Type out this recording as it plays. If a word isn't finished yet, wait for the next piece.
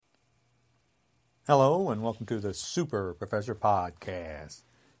Hello and welcome to the Super Professor Podcast.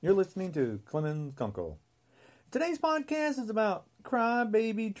 You're listening to Clemens Kunkel. Today's podcast is about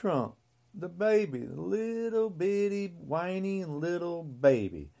Crybaby Trump, the baby, the little bitty whiny little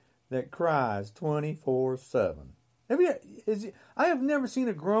baby that cries 24/7. I have never seen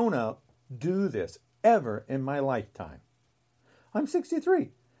a grown-up do this ever in my lifetime. I'm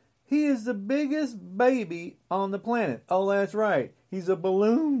 63. He is the biggest baby on the planet. Oh, that's right. He's a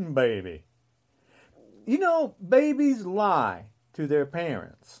balloon baby. You know, babies lie to their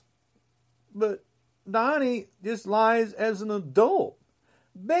parents. But Donnie just lies as an adult.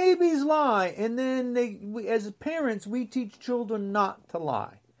 Babies lie, and then as parents, we teach children not to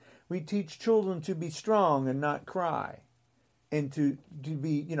lie. We teach children to be strong and not cry. And to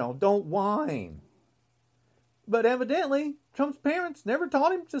be, don't whine. But evidently, Trump's parents never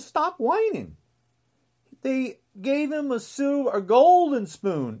taught him to stop whining. They gave him a golden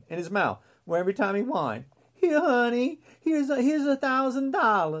spoon in his mouth. Where every time he whined, "Here, honey, here's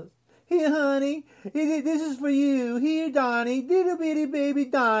 $1,000. Here, honey, this is for you. Here, Donnie, little bitty baby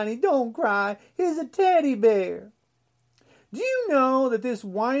Donnie, don't cry. Here's a teddy bear." Do you know that this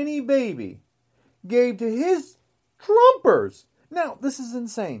whiny baby gave to his Trumpers? Now, this is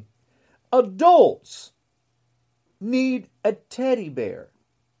insane. Adults need a teddy bear.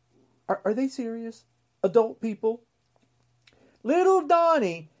 Are they serious? Adult people? Little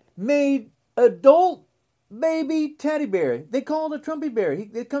Donnie made adult baby teddy bear. They call it a Trumpy bear.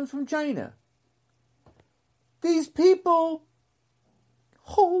 It comes from China. These people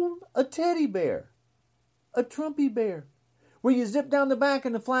hold a teddy bear, a Trumpy bear, where you zip down the back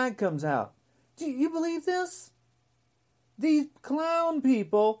and the flag comes out. Do you believe this? These clown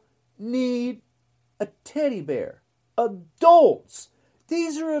people need a teddy bear. Adults.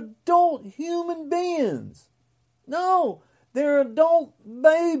 These are adult human beings. No. They're adult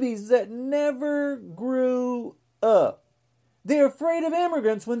babies that never grew up. They're afraid of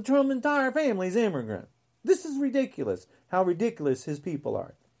immigrants when Trump's entire family's immigrant. This is ridiculous, how ridiculous his people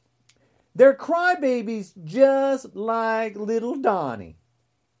are. They're crybabies just like little Donnie.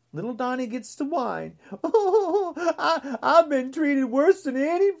 Little Donnie gets to whine. "Oh, I've been treated worse than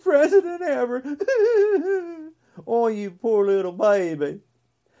any president ever." Oh, you poor little baby.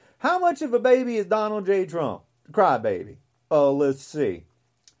 How much of a baby is Donald J. Trump, the crybaby? Oh, let's see.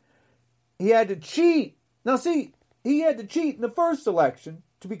 He had to cheat. Now, see, he had to cheat in the first election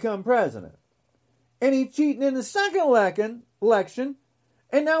to become president. And he cheated in the second election.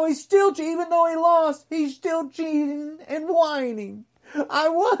 And now he's still cheating. Even though he lost, he's still cheating and whining. I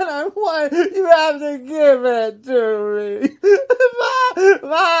won. You have to give it to me.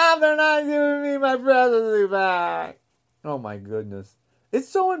 Mom, they're not giving me my presidency back. Oh, my goodness. It's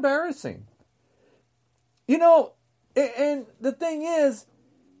so embarrassing. And the thing is,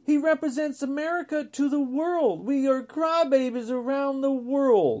 he represents America to the world. We are crybabies around the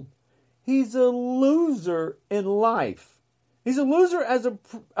world. He's a loser in life. He's a loser as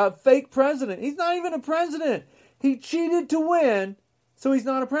a fake president. He's not even a president. He cheated to win, so he's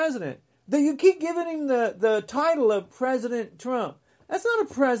not a president. You keep giving him the title of President Trump. That's not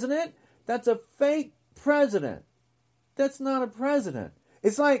a president. That's a fake president. That's not a president.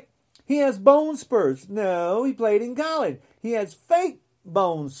 It's like, he has bone spurs. No, he played in college. He has fake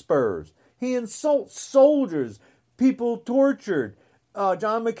bone spurs. He insults soldiers, people tortured.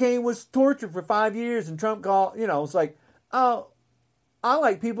 John McCain was tortured for 5 years, and Trump called, it's like, I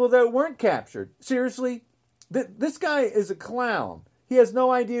like people that weren't captured. Seriously, this guy is a clown. He has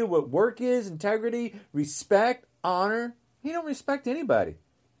no idea what work is, integrity, respect, honor. He don't respect anybody.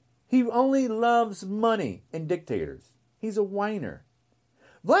 He only loves money and dictators. He's a whiner.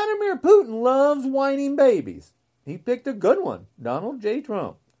 Vladimir Putin loves whining babies. He picked a good one, Donald J.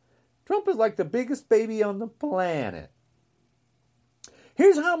 Trump. Trump is like the biggest baby on the planet.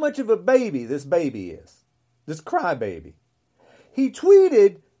 Here's how much of a baby this baby is, this crybaby. He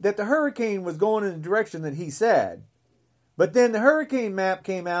tweeted that the hurricane was going in the direction that he said, but then the hurricane map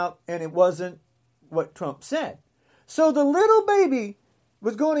came out and it wasn't what Trump said. So the little baby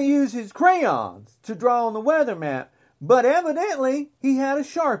was going to use his crayons to draw on the weather map, but evidently, he had a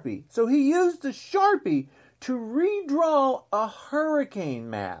Sharpie. So he used the Sharpie to redraw a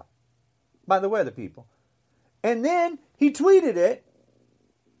hurricane map by the weather people. And then he tweeted it.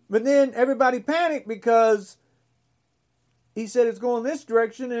 But then everybody panicked because he said it's going this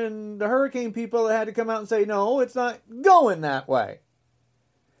direction. And the hurricane people had to come out and say, no, it's not going that way.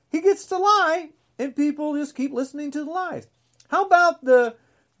 He gets to lie. And people just keep listening to the lies. How about the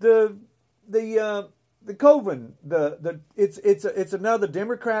Coven, it's another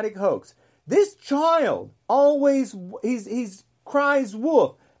Democratic hoax. This child always he's cries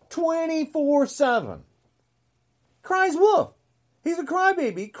wolf 24/7. Cries wolf. He's a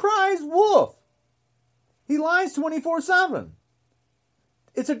crybaby. Cries wolf. He lies 24/7.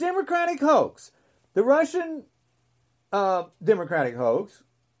 It's a Democratic hoax. The Russian Democratic hoax.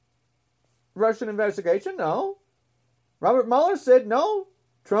 Russian investigation, no. Robert Mueller said no.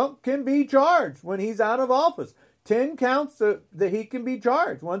 Trump can be charged when he's out of office. 10 counts that he can be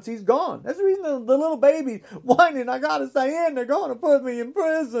charged once he's gone. That's the reason the little baby's whining, I gotta stay in, they're going to put me in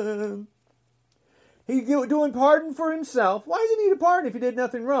prison. He's doing pardon for himself. Why does he need a pardon if he did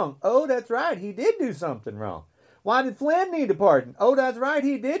nothing wrong? Oh, that's right, he did do something wrong. Why did Flynn need a pardon? Oh, that's right,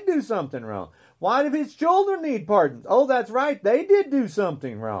 he did do something wrong. Why did his children need pardons? Oh, that's right, they did do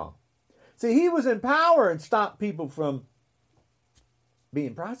something wrong. See, he was in power and stopped people from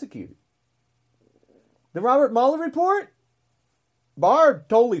being prosecuted. The Robert Mueller report, Barr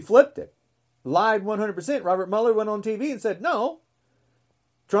totally flipped it. Lied 100%. Robert Mueller went on TV and said, no,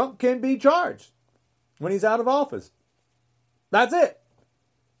 Trump can be charged when he's out of office. That's it.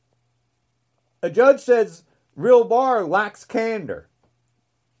 A judge says real Barr lacks candor.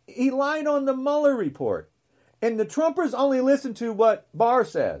 He lied on the Mueller report. And the Trumpers only listen to what Barr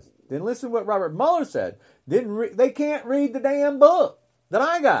says. Didn't listen to what Robert Mueller said. They can't read the damn book that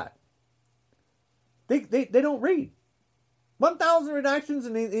I got. They don't read. 1,000 redactions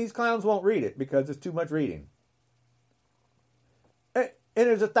and these clowns won't read it because it's too much reading. And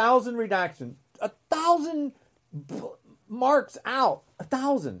there's 1,000 redactions. 1,000 marks out.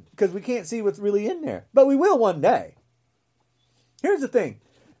 1,000. Because we can't see what's really in there. But we will one day. Here's the thing.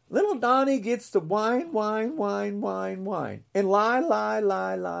 Little Donnie gets to whine. And lie.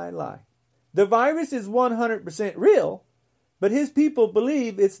 The virus is 100% real, but his people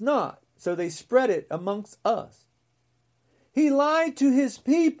believe it's not. So they spread it amongst us. He lied to his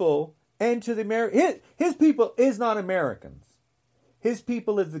people and to the Americans. His people is not Americans. His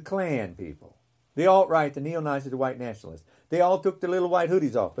people is the Klan people. The alt-right, the neo-Nazis, the white nationalists. They all took their little white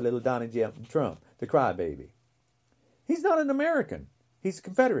hoodies off for little Donald J. Trump, the crybaby. He's not an American. He's a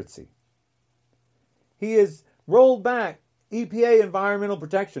Confederacy. He has rolled back EPA environmental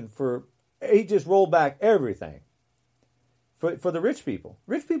protection he just rolled back everything for the rich people.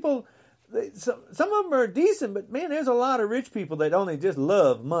 Rich people, some of them are decent, but man, there's a lot of rich people that only just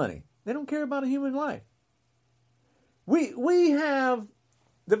love money. They don't care about a human life. We have,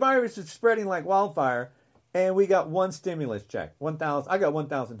 the virus is spreading like wildfire, and we got one stimulus check. I got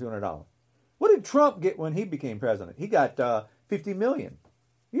 $1,200. What did Trump get when he became president? He got $50 million.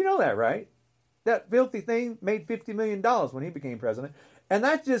 You know that, right? That filthy thing made $50 million when he became president. And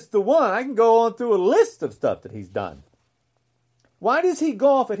that's just the one. I can go on through a list of stuff that he's done. Why does he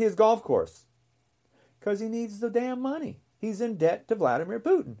golf at his golf course? Because he needs the damn money. He's in debt to Vladimir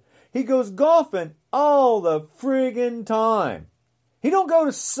Putin. He goes golfing all the friggin' time. He don't go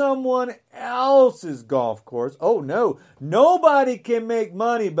to someone else's golf course. Oh, no. Nobody can make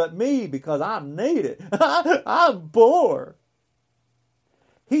money but me because I need it. I'm poor.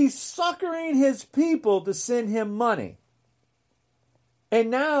 He's suckering his people to send him money. And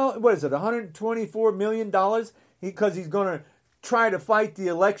now, what is it, $124 million? Because he's going to try to fight the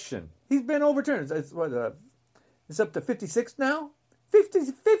election. He's been overturned. It's up to 56 now?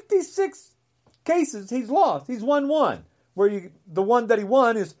 56 cases he's lost. He's won one. The one that he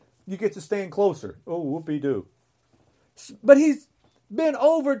won is you get to stand closer. Oh, whoopee-doo. But he's been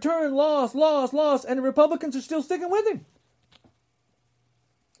overturned, lost, and the Republicans are still sticking with him.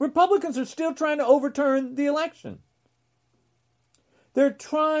 Republicans are still trying to overturn the election. They're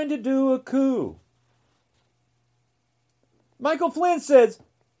trying to do a coup. Michael Flynn says,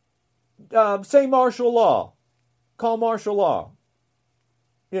 say martial law. Call martial law.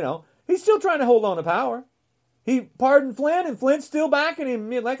 You know, he's still trying to hold on to power. He pardoned Flynn, and Flynn's still backing him.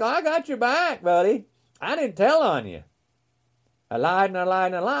 Like, I got your back, buddy. I didn't tell on you. I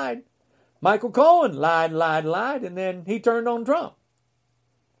lied. Michael Cohen lied, and then he turned on Trump.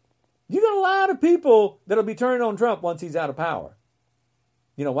 You got a lot of people that'll be turning on Trump once he's out of power.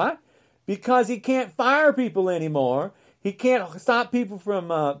 You know why? Because he can't fire people anymore. He can't stop people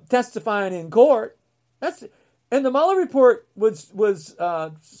from testifying in court. And the Mueller report was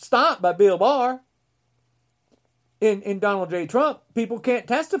stopped by Bill Barr. In Donald J. Trump, people can't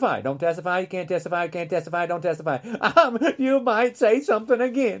testify. Don't testify, you can't testify, don't testify. You might say something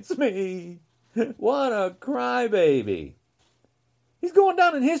against me. What a crybaby. He's going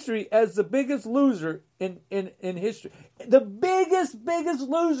down in history as the biggest loser in history. The biggest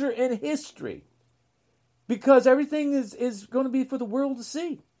loser in history. Because everything is going to be for the world to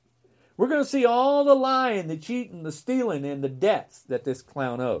see. We're going to see all the lying, the cheating, the stealing, and the debts that this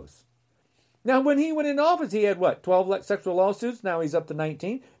clown owes. Now, when he went into office, he had, 12 sexual lawsuits. Now he's up to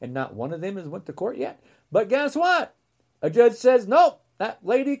 19, and not one of them has went to court yet. But guess what? A judge says, nope, that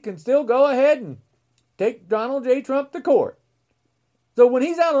lady can still go ahead and take Donald J. Trump to court. So when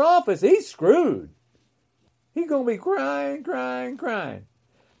he's out of office, he's screwed. He's going to be crying, crying, crying.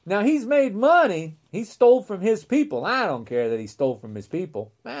 Now, he's made money. He stole from his people. I don't care that he stole from his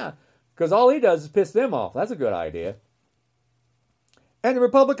people. Because all he does is piss them off. That's a good idea. And the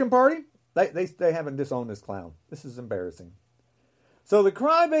Republican Party, they haven't disowned this clown. This is embarrassing. So the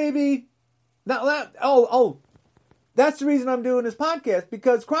crybaby, that's the reason I'm doing this podcast,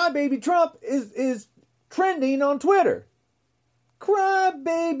 because crybaby Trump is trending on Twitter.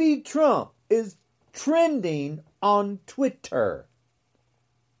 Crybaby Trump is trending on Twitter.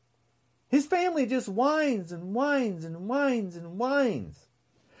 His family just whines and whines and whines and whines.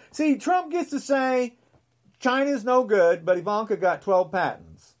 See, Trump gets to say China's no good, but Ivanka got 12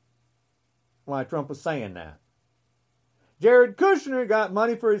 patents. Why Trump was saying that. Jared Kushner got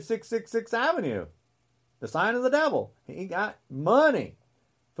money for his 666 Avenue. The sign of the devil. He got money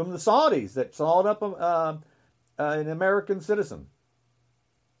from the Saudis that sold up an American citizen.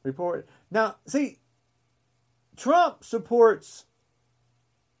 Report. Now, see, Trump supports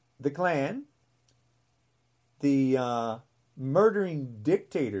the Klan, the murdering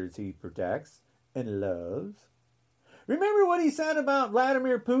dictators he protects and loves. Remember what he said about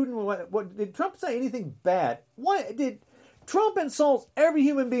Vladimir Putin? What did Trump say anything bad? What did Trump insults every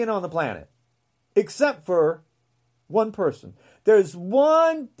human being on the planet except for one person? There's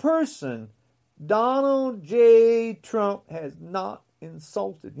one person Donald J. Trump has not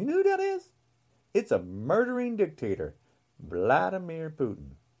insulted. You know who that is? It's a murdering dictator, Vladimir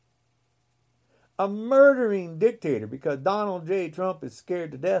Putin. A murdering dictator, because Donald J. Trump is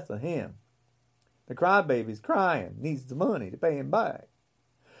scared to death of him. The crybaby's crying, needs the money to pay him back.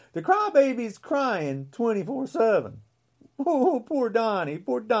 The crybaby's crying 24/7. Oh, poor Donnie,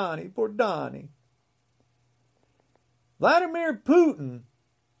 poor Donnie, poor Donnie. Vladimir Putin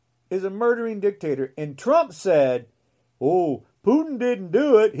is a murdering dictator, and Trump said, oh, Putin didn't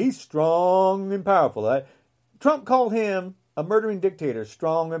do it. He's strong and powerful. Trump called him a murdering dictator,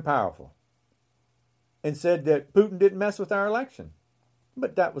 strong and powerful, and said that Putin didn't mess with our election.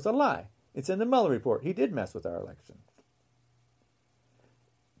 But that was a lie. It's in the Mueller report. He did mess with our election.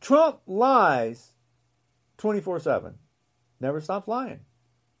 Trump lies 24/7. Never stops lying.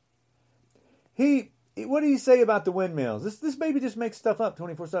 What do you say about the windmills? This baby just makes stuff up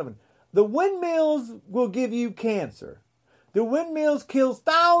 24/7. The windmills will give you cancer. The windmills kills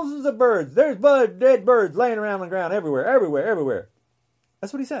thousands of birds. There's dead birds laying around on the ground everywhere, everywhere, everywhere.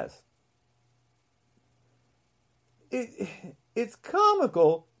 That's what he says. It's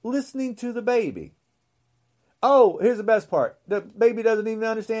comical listening to the baby. Oh, here's the best part. The baby doesn't even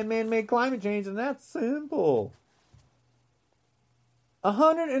understand man-made climate change, and that's simple.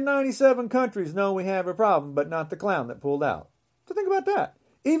 197 countries know we have a problem, but not the clown that pulled out. So think about that.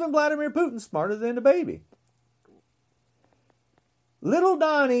 Even Vladimir Putin's smarter than the baby. Little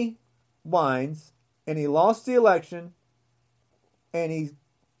Donnie whines, and he lost the election, and he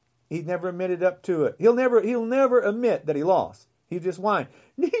never admitted up to it. He'll never admit that he lost. He just whined.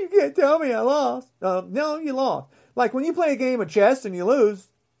 You can't tell me I lost. No, you lost. Like when you play a game of chess and you lose,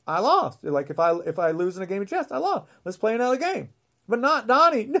 I lost. Like if I lose in a game of chess, I lost. Let's play another game. But not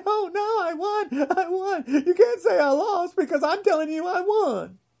Donnie. No, I won. You can't say I lost because I'm telling you I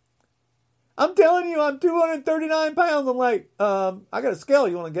won. I'm telling you I'm 239 pounds. I'm like, I got a scale.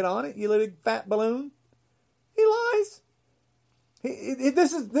 You want to get on it, you little fat balloon? He lies.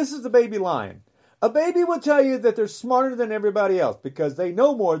 This is the baby lying. A baby will tell you that they're smarter than everybody else because they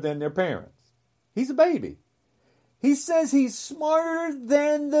know more than their parents. He's a baby. He says he's smarter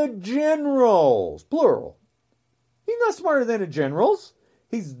than the generals, plural. He's not smarter than the generals.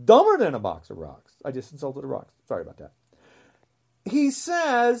 He's dumber than a box of rocks. I just insulted a rock. Sorry about that. He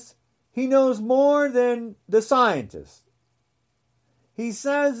says he knows more than the scientists. He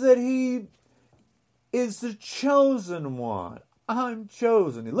says that he is the chosen one. I'm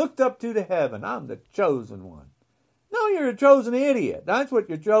chosen. He looked up to the heaven. I'm the chosen one. No, you're a chosen idiot. That's what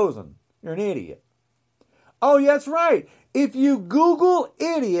you're chosen. You're an idiot. Oh, yeah, that's right. If you Google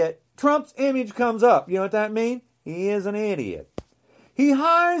idiot, Trump's image comes up. You know what that means? He is an idiot. He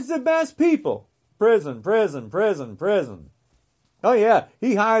hires the best people. Prison. Oh, yeah.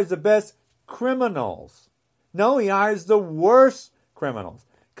 He hires the best criminals. No, he hires the worst criminals.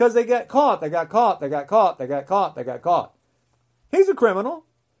 Because they got caught. He's a criminal.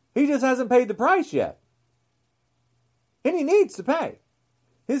 He just hasn't paid the price yet. And he needs to pay.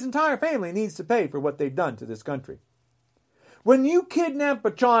 His entire family needs to pay for what they've done to this country. When you kidnap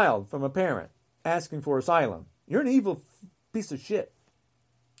a child from a parent asking for asylum, you're an evil piece of shit.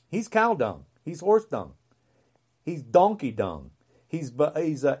 He's cow dung. He's horse dung. He's donkey dung. He's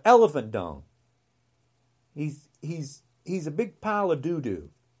elephant dung. He's a big pile of doo-doo.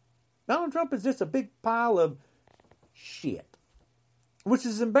 Donald Trump is just a big pile of shit, which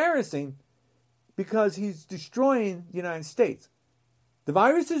is embarrassing because he's destroying the United States. The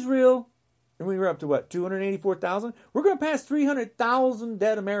virus is real, and we were up to what, 284,000? We're going to pass 300,000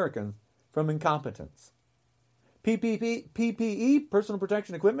 dead Americans from incompetence. PPE, personal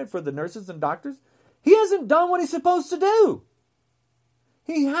protection equipment for the nurses and doctors. He hasn't done what he's supposed to do.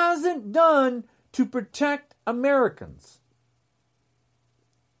 He hasn't done to protect Americans.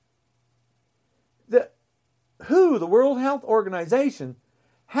 The World Health Organization,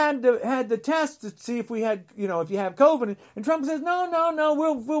 had the test to see if we had, if you have COVID, and Trump says,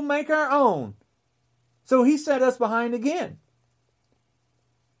 no, we'll make our own. So he set us behind again.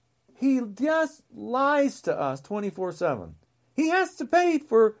 He just lies to us 24/7. He has to pay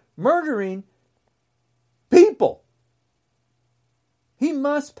for murdering people. He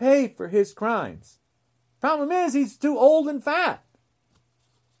must pay for his crimes. Problem is, he's too old and fat.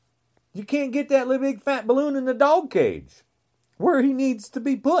 You can't get that big fat balloon in the dog cage where he needs to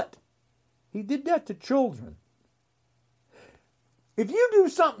be put. He did that to children. If you do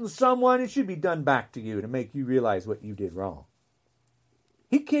something to someone, it should be done back to you to make you realize what you did wrong.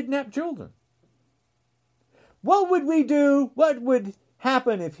 He kidnapped children. What would we do? What would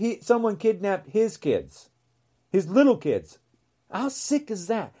happen if someone kidnapped his kids? His little kids? How sick is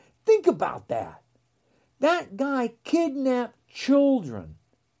that? Think about that. That guy kidnapped children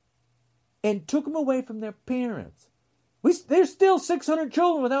and took them away from their parents. There's still 600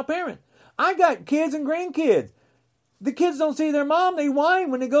 children without parents. I got kids and grandkids. The kids don't see their mom. They whine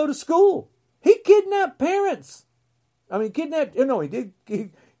when they go to school. He kidnapped parents. He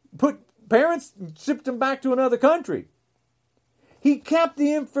put parents and shipped them back to another country. He kept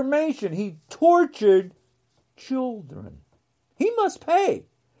the information. He tortured children. He must pay.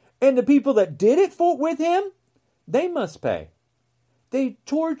 And the people that did it with him, they must pay. They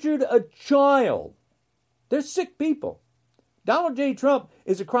tortured a child. They're sick people. Donald J. Trump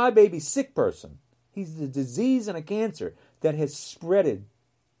is a crybaby sick person. He's a disease and a cancer that has spreaded.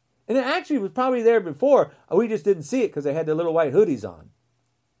 And it actually was probably there before. We just didn't see it because they had their little white hoodies on.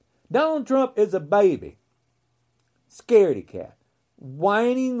 Donald Trump is a baby. Scaredy cat.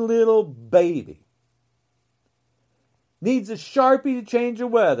 Whining little baby. Needs a Sharpie to change the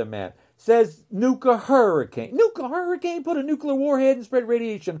weather map. Says nuclear hurricane. Nuclear hurricane? Put a nuclear warhead and spread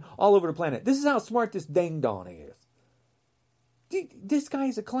radiation all over the planet. This is how smart this ding-dong is. This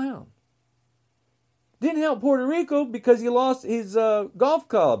guy's a clown. Didn't help Puerto Rico because he lost his golf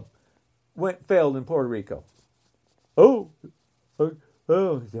club. Failed in Puerto Rico. Oh,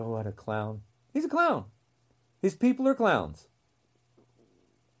 what a clown. He's a clown. His people are clowns.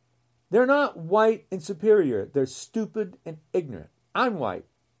 They're not white and superior. They're stupid and ignorant. I'm white.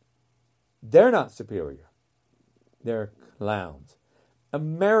 They're not superior. They're clowns.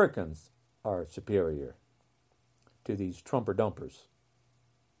 Americans are superior to these Trumper-dumpers.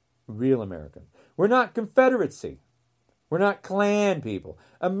 Real Americans. We're not Confederacy. We're not Klan people.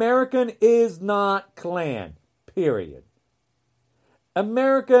 American is not Klan. Period.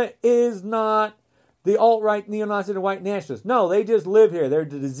 America is not the alt-right neo-Nazis and white nationalists. No, they just live here. They're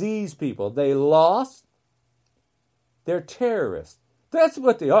the disease people. They lost. They're terrorists. That's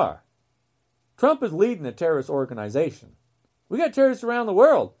what they are. Trump is leading a terrorist organization. We got terrorists around the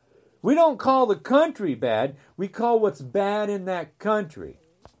world. We don't call the country bad. We call what's bad in that country.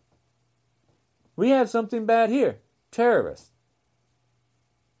 We have something bad here. Terrorists.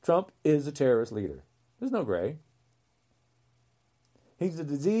 Trump is a terrorist leader. There's no gray. He's a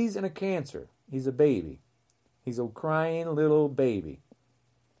disease and a cancer. He's a baby. He's a crying little baby.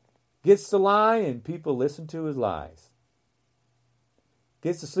 Gets to lie and people listen to his lies.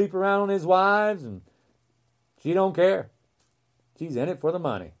 Gets to sleep around with his wives and she don't care. She's in it for the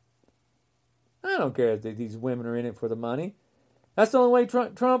money. I don't care if these women are in it for the money. That's the only way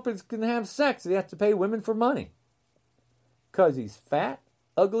Trump can have sex. He has to pay women for money. Because he's fat,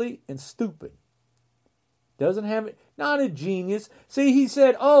 ugly, and stupid. Doesn't have it. Not a genius. See, he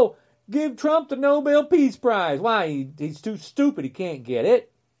said, give Trump the Nobel Peace Prize. Why? He's too stupid. He can't get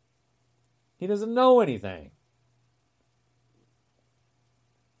it. He doesn't know anything.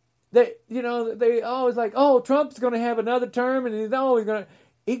 They always like, Trump's going to have another term and he's always going to...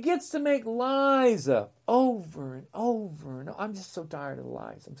 He gets to make lies up over and over and over. I'm just so tired of the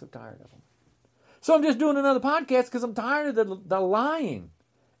lies. I'm so tired of them. So I'm just doing another podcast because I'm tired of the lying.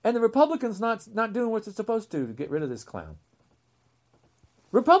 And the Republicans not doing what they're supposed to get rid of this clown.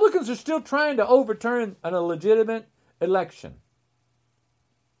 Republicans are still trying to overturn a legitimate election.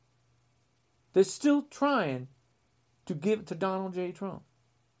 They're still trying to give it to Donald J. Trump.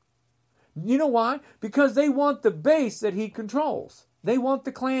 You know why? Because they want the base that he controls. They want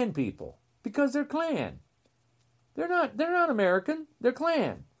the Klan people. Because they're Klan. They're not American. They're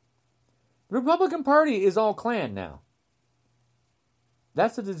Klan. The Republican Party is all Klan now.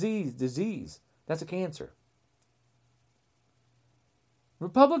 That's a disease. That's a cancer.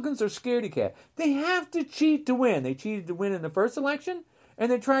 Republicans are scaredy cat. They have to cheat to win. They cheated to win in the first election,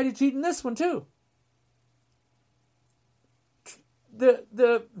 and they try to cheat in this one too.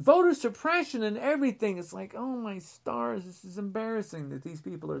 The voter suppression and everything is like, oh my stars, this is embarrassing that these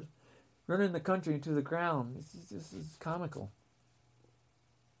people are running the country into the ground. This is comical.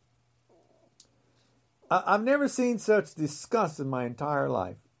 I've never seen such disgust in my entire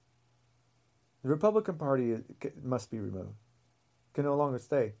life. The Republican Party must be removed. Can no longer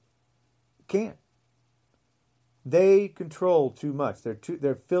stay. Can't. They control too much.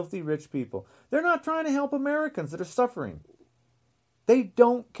 They're filthy rich people. They're not trying to help Americans that are suffering. They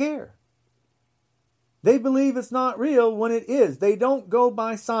don't care. They believe it's not real when it is. They don't go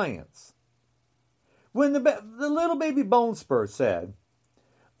by science. When the little baby Bone Spur said,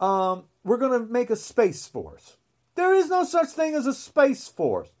 we're going to make a space force. There is no such thing as a space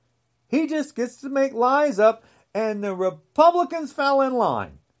force. He just gets to make lies up, and the Republicans fell in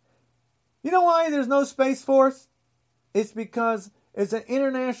line. You know why there's no space force? It's because it's an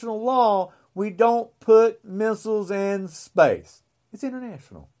international law. We don't put missiles in space. It's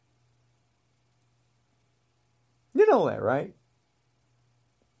international. You know that, right?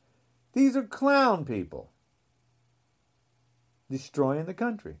 These are clown people destroying the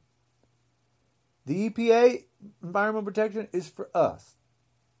country. The EPA, Environmental Protection, is for us,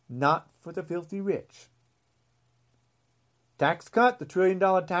 not for the filthy rich. Tax cut, the $1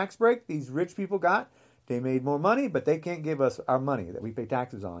 trillion tax break these rich people got. They made more money, but they can't give us our money that we pay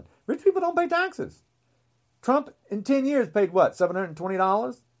taxes on. Rich people don't pay taxes. Trump, in 10 years, paid what,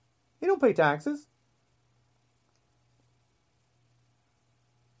 $720? He don't pay taxes.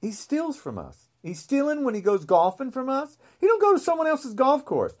 He steals from us. He's stealing when he goes golfing from us. He don't go to someone else's golf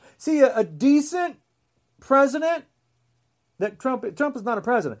course. See, a decent president, Trump is not a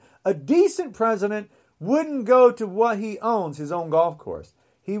president. A decent president wouldn't go to what he owns, his own golf course.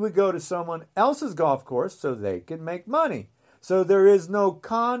 He would go to someone else's golf course so they can make money. So there is no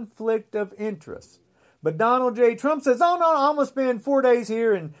conflict of interest. But Donald J. Trump says, oh, no, I'm going to spend 4 days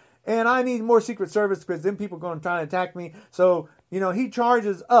here and I need more Secret Service because then people are going to try and attack me. So, he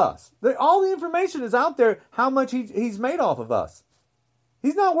charges us. All the information is out there how much he's made off of us.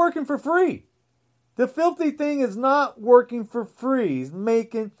 He's not working for free. The filthy thing is not working for free.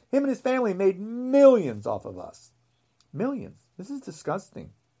 Him and his family made millions off of us. Millions. This is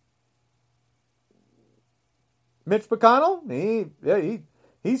disgusting. Mitch McConnell,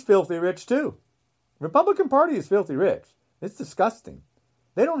 he's filthy rich too. Republican Party is filthy rich. It's disgusting.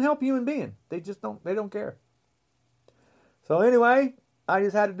 They don't help human beings. They don't care. So anyway, I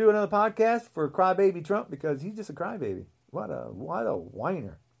just had to do another podcast for Crybaby Trump because he's just a crybaby. What a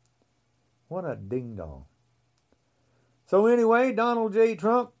whiner. What a ding dong. So anyway, Donald J.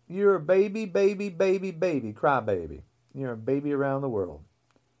 Trump, you're a baby crybaby. You're a baby around the world.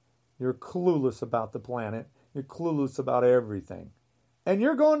 You're clueless about the planet. You're clueless about everything. And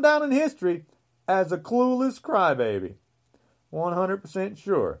you're going down in history as a clueless crybaby. 100%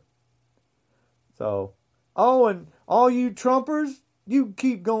 sure. So, and all you Trumpers, you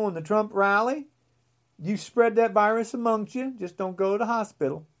keep going to Trump rally. You spread that virus amongst you. Just don't go to the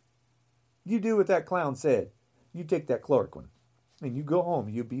hospital. You do what that clown said. You take that chloroquine. And you go home.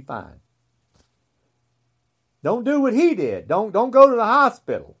 You'll be fine. Don't do what he did. Don't go to the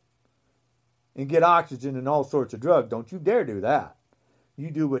hospital and get oxygen and all sorts of drugs. Don't you dare do that.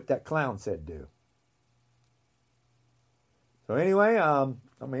 You do what that clown said do. So anyway, I'm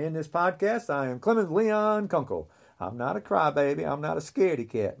going to end this podcast. I am Clemens Leon Kunkel. I'm not a crybaby. I'm not a scaredy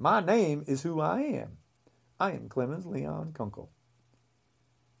cat. My name is who I am. I am Clemens Leon Kunkel.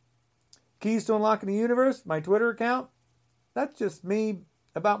 Keys to Unlocking the Universe, my Twitter account. That's just me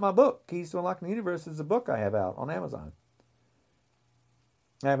about my book. Keys to Unlocking the Universe is a book I have out on Amazon.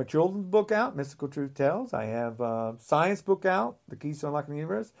 I have a children's book out, Mystical Truth Tells. I have a science book out, The Keys to Unlocking the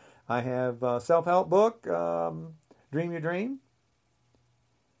Universe. I have a self-help book, Dream Your Dream.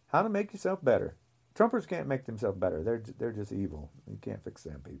 How to make yourself better. Trumpers can't make themselves better. They're just evil. You can't fix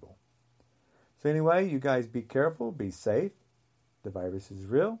them people. So anyway, you guys be careful. Be safe. The virus is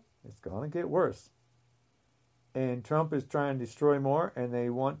real. It's going to get worse. And Trump is trying to destroy more, and they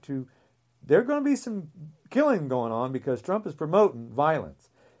want to there's going to be some killing going on because Trump is promoting violence.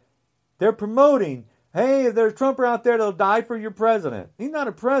 They're promoting, hey, if there's a Trumper out there that'll die for your president. He's not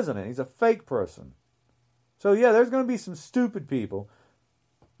a president. He's a fake person. So, yeah, there's going to be some stupid people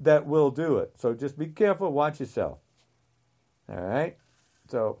that will do it. So just be careful. Watch yourself. All right?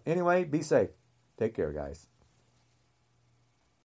 So, anyway, be safe. Take care, guys.